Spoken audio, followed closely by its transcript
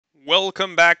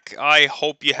Welcome back. I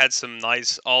hope you had some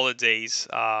nice holidays.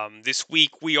 This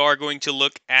week we are going to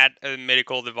look at a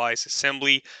medical device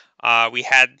assembly. We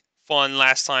had fun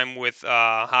last time with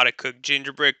how to cook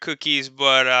gingerbread cookies,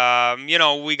 but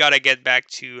we got to get back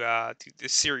to the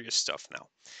serious stuff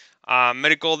now.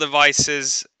 Medical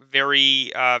devices,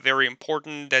 very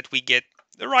important that we get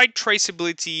the right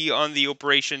traceability on the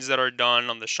operations that are done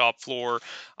on the shop floor.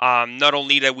 Not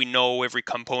only that we know every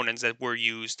components that were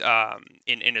used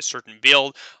in a certain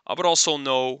build, but also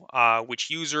know which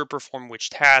user performed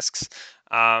which tasks.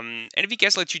 And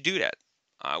VKS lets you do that.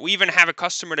 We even have a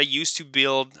customer that used to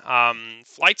build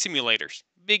flight simulators,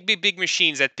 big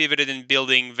machines that pivoted in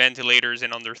building ventilators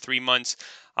in under 3 months.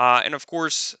 And of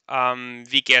course,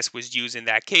 VKS was used in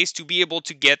that case to be able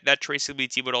to get that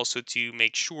traceability, but also to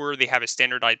make sure they have a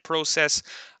standardized process,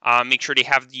 make sure they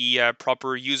have the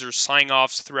proper user sign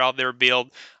offs throughout their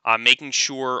build, making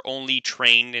sure only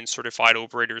trained and certified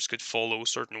operators could follow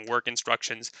certain work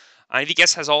instructions.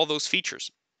 VKS has all those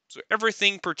features. So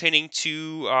everything pertaining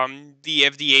to the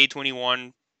FDA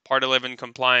 21 Part 11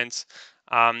 compliance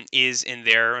is in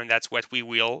there, and that's what we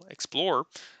will explore.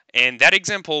 And that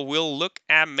example will look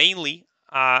at mainly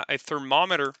a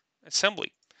thermometer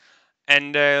assembly.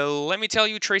 And let me tell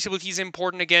you, traceability is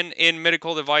important again in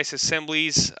medical device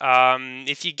assemblies.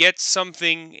 If you get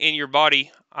something in your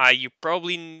body, you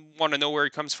probably want to know where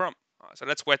it comes from. So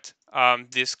that's what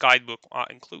this guidebook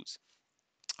includes.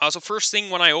 So first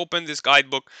thing when I opened this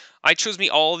guidebook, I chose me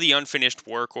all the unfinished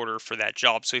work order for that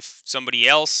job. So if somebody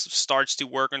else starts to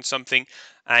work on something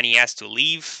and he has to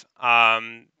leave,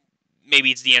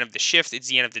 maybe it's the end of the shift, it's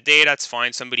the end of the day, that's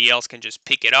fine. Somebody else can just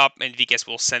pick it up, and VKS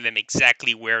will send them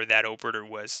exactly where that operator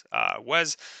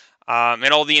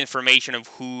and all the information of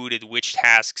who did which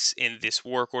tasks in this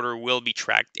work order will be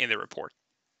tracked in the report.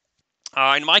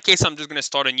 In my case, I'm just going to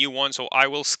start a new one, so I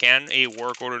will scan a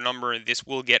work order number, and this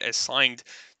will get assigned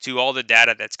to all the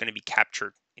data that's going to be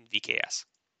captured in VKS.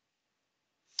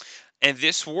 And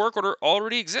this work order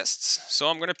already exists, so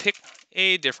I'm going to pick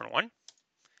a different one.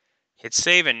 Hit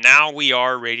save, and now we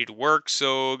are ready to work.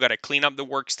 So got to clean up the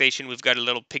workstation. We've got a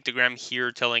little pictogram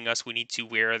here telling us we need to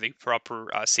wear the proper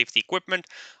safety equipment.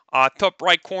 Top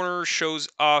right corner shows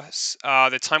us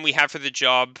the time we have for the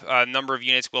job, number of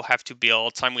units we'll have to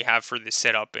build, time we have for the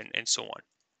setup, and so on.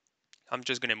 I'm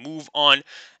just going to move on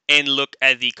and look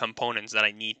at the components that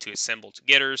I need to assemble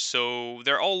together. So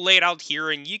they're all laid out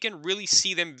here, and you can really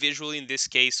see them visually in this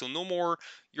case. So no more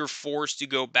you're forced to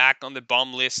go back on the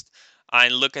BOM list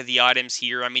and look at the items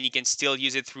here. I mean, you can still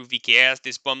use it through VKS.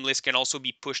 This BOM list can also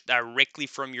be pushed directly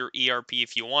from your ERP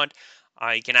if you want.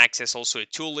 You can access also a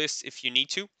tool list if you need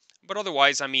to. But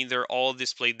otherwise, I mean, they're all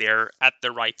displayed there at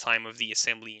the right time of the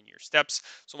assembly in your steps.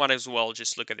 So might as well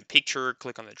just look at the picture,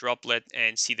 click on the droplet,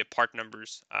 and see the part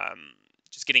numbers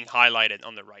just getting highlighted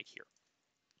on the right here.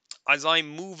 As I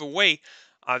move away,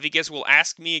 VKS will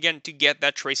ask me again to get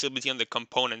that traceability on the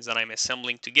components that I'm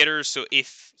assembling together. So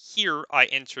if here I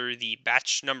enter the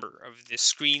batch number of the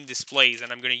screen displays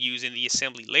that I'm going to use in the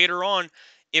assembly later on,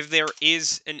 if there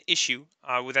is an issue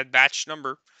with that batch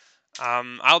number,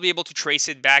 I'll be able to trace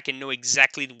it back and know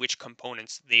exactly which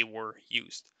components they were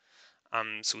used.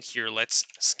 So here, let's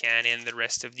scan in the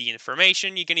rest of the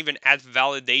information. You can even add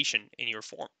validation in your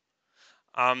form.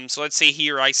 So let's say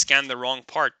here I scan the wrong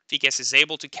part. VKS is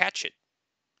able to catch it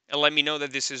and let me know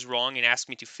that this is wrong and ask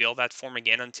me to fill that form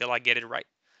again until I get it right.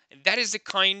 And that is the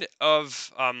kind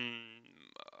of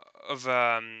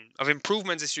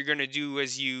improvements that you're going to do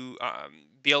as you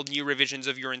build new revisions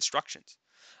of your instructions.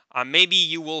 Maybe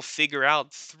you will figure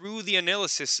out through the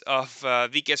analysis of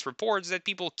VKS reports that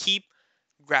people keep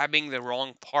grabbing the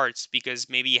wrong parts because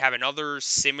maybe you have another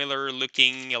similar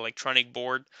looking electronic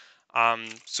board.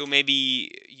 So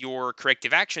maybe your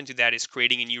corrective action to that is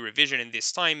creating a new revision, and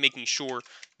this time making sure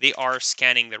they are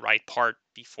scanning the right part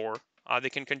before they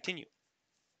can continue.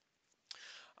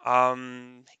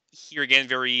 Here again,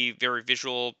 very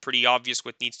visual, pretty obvious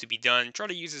what needs to be done. Try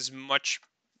to use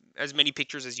as many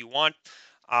pictures as you want.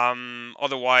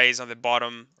 Otherwise, on the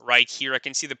bottom right here, I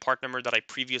can see the part number that I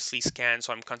previously scanned,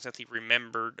 so I'm constantly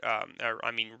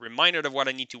reminded of what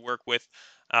I need to work with.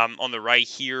 On the right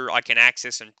here, I can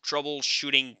access some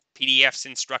troubleshooting PDFs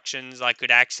instructions. I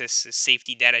could access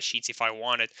safety data sheets if I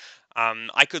wanted.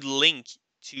 I could link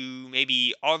to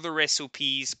maybe other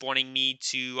SOPs pointing me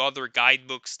to other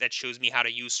guidebooks that shows me how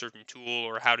to use certain tool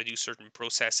or how to do certain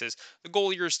processes. The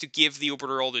goal here is to give the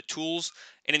operator all the tools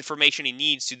and information he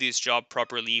needs to do his job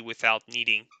properly without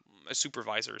needing a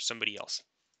supervisor or somebody else.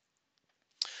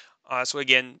 So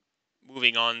again,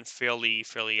 moving on, fairly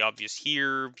obvious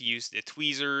here. Use the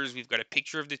tweezers. We've got a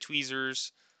picture of the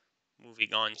tweezers.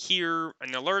 Moving on here,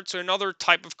 an alert to another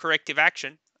type of corrective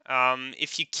action.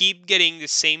 If you keep getting the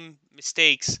same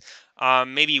mistakes,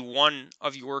 maybe one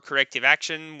of your corrective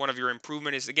action, one of your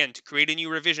improvement is again to create a new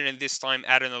revision and this time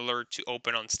add an alert to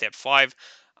open on step 5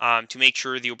 to make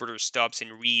sure the operator stops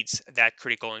and reads that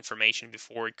critical information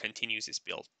before it continues its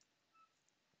build.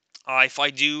 If I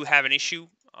do have an issue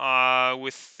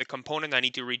with the component, I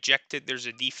need to reject it. There's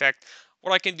a defect.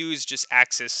 What I can do is just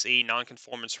access a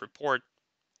nonconformance report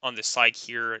on the side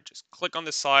here. Just click on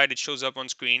the side, it shows up on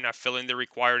screen. I fill in the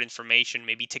required information,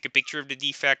 maybe take a picture of the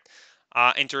defect,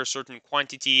 enter a certain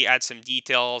quantity, add some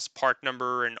details, part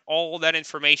number, and all that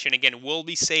information again will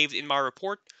be saved in my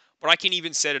report. But I can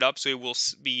even set it up so it will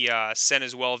be sent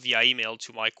as well via email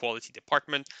to my quality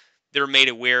department. They're made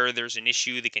aware there's an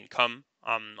issue. They can come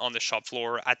on the shop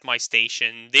floor at my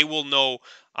station. They will know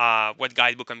what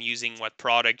guidebook I'm using, what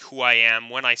product, who I am,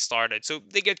 when I started. So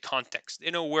they get context.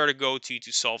 They know where to go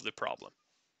to solve the problem.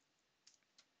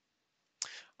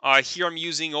 Here I'm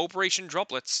using operation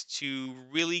droplets to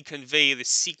really convey the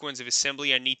sequence of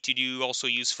assembly I need to do. Also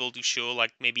useful to show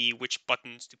like maybe which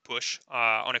buttons to push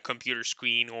on a computer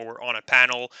screen or on a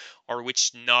panel, or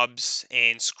which knobs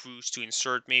and screws to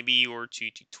insert maybe, or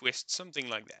to twist, something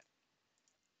like that.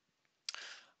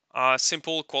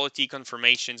 Simple quality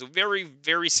confirmation. So very,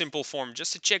 very simple form,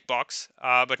 just a checkbox.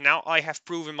 But now I have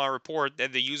proven in my report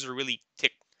that the user really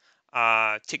ticked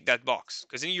that box.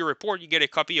 Because in your report, you get a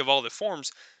copy of all the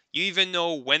forms. You even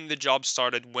know when the job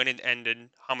started, when it ended,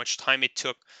 how much time it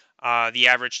took, the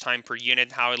average time per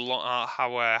unit, how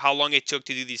long it took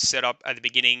to do this setup at the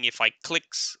beginning. If I click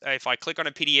on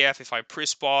a PDF, if I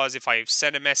press pause, if I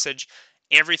send a message,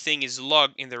 everything is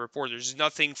logged in the report. There's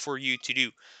nothing for you to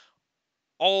do.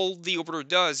 All the operator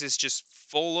does is just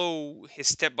follow his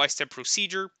step-by-step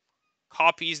procedure,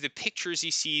 copies the pictures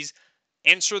he sees,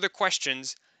 answer the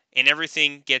questions, and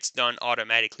everything gets done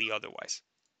automatically otherwise.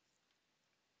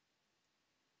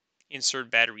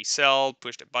 Insert battery cell,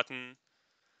 push the button,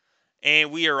 and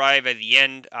we arrive at the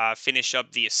end, finish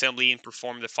up the assembly and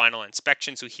perform the final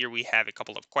inspection. So here we have a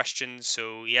couple of questions.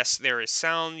 So yes, there is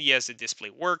sound. Yes, the display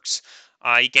works.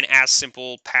 You can ask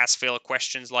simple pass-fail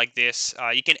questions like this.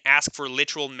 You can ask for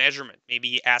literal measurement.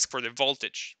 Maybe ask for the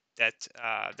voltage that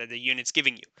the unit's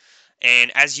giving you.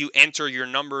 And as you enter your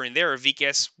number in there,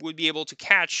 VKS would be able to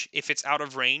catch if it's out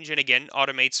of range and again,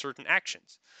 automate certain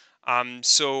actions.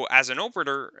 So as an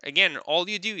operator, again, all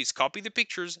you do is copy the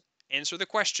pictures, answer the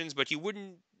questions, but you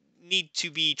wouldn't need to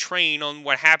be trained on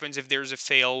what happens if there's a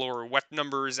fail or what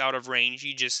number is out of range.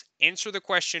 You just answer the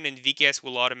question and VKS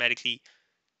will automatically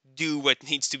do what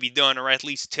needs to be done, or at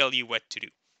least tell you what to do.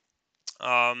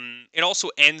 It also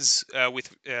ends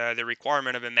with the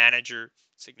requirement of a manager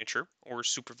signature or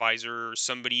supervisor or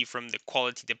somebody from the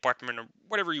quality department or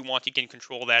whatever you want. You can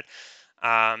control that.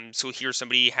 So here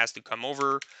somebody has to come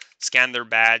over, scan their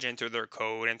badge, enter their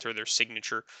code, enter their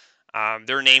signature.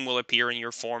 Their name will appear in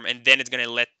your form, and then it's going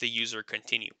to let the user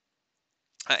continue.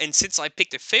 And since I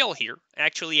picked a fail here, I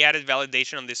actually added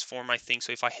validation on this form, I think.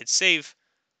 So if I hit save,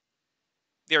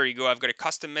 there you go. I've got a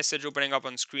custom message opening up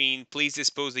on screen. Please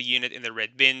dispose the unit in the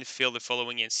red bin. Fill the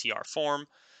following NCR form.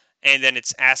 And then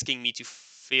it's asking me to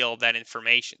fill that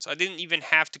information. So I didn't even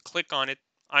have to click on it.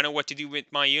 I know what to do with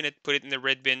my unit. Put it in the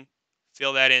red bin.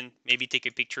 Fill that in. Maybe take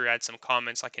a picture, add some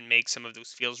comments. I can make some of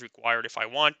those fields required if I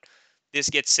want. This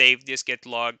gets saved. This gets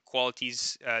logged.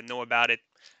 Qualities know about it.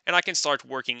 And I can start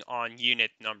working on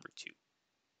unit number 2.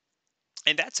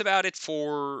 And that's about it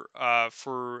for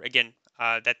again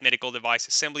that medical device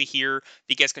assembly here.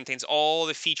 VKS contains all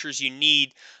the features you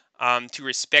need to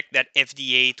respect that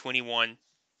FDA 21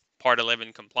 Part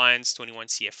 11 compliance, 21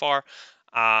 CFR.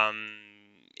 Um,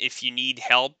 if you need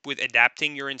help with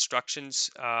adapting your instructions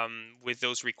with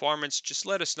those requirements, just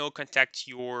let us know. Contact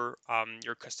your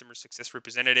customer success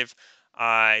representative.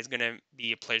 It's going to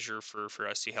be a pleasure for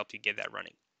us to help you get that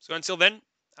running. So until then,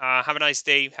 have a nice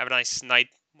day, have a nice night,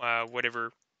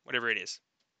 whatever it is.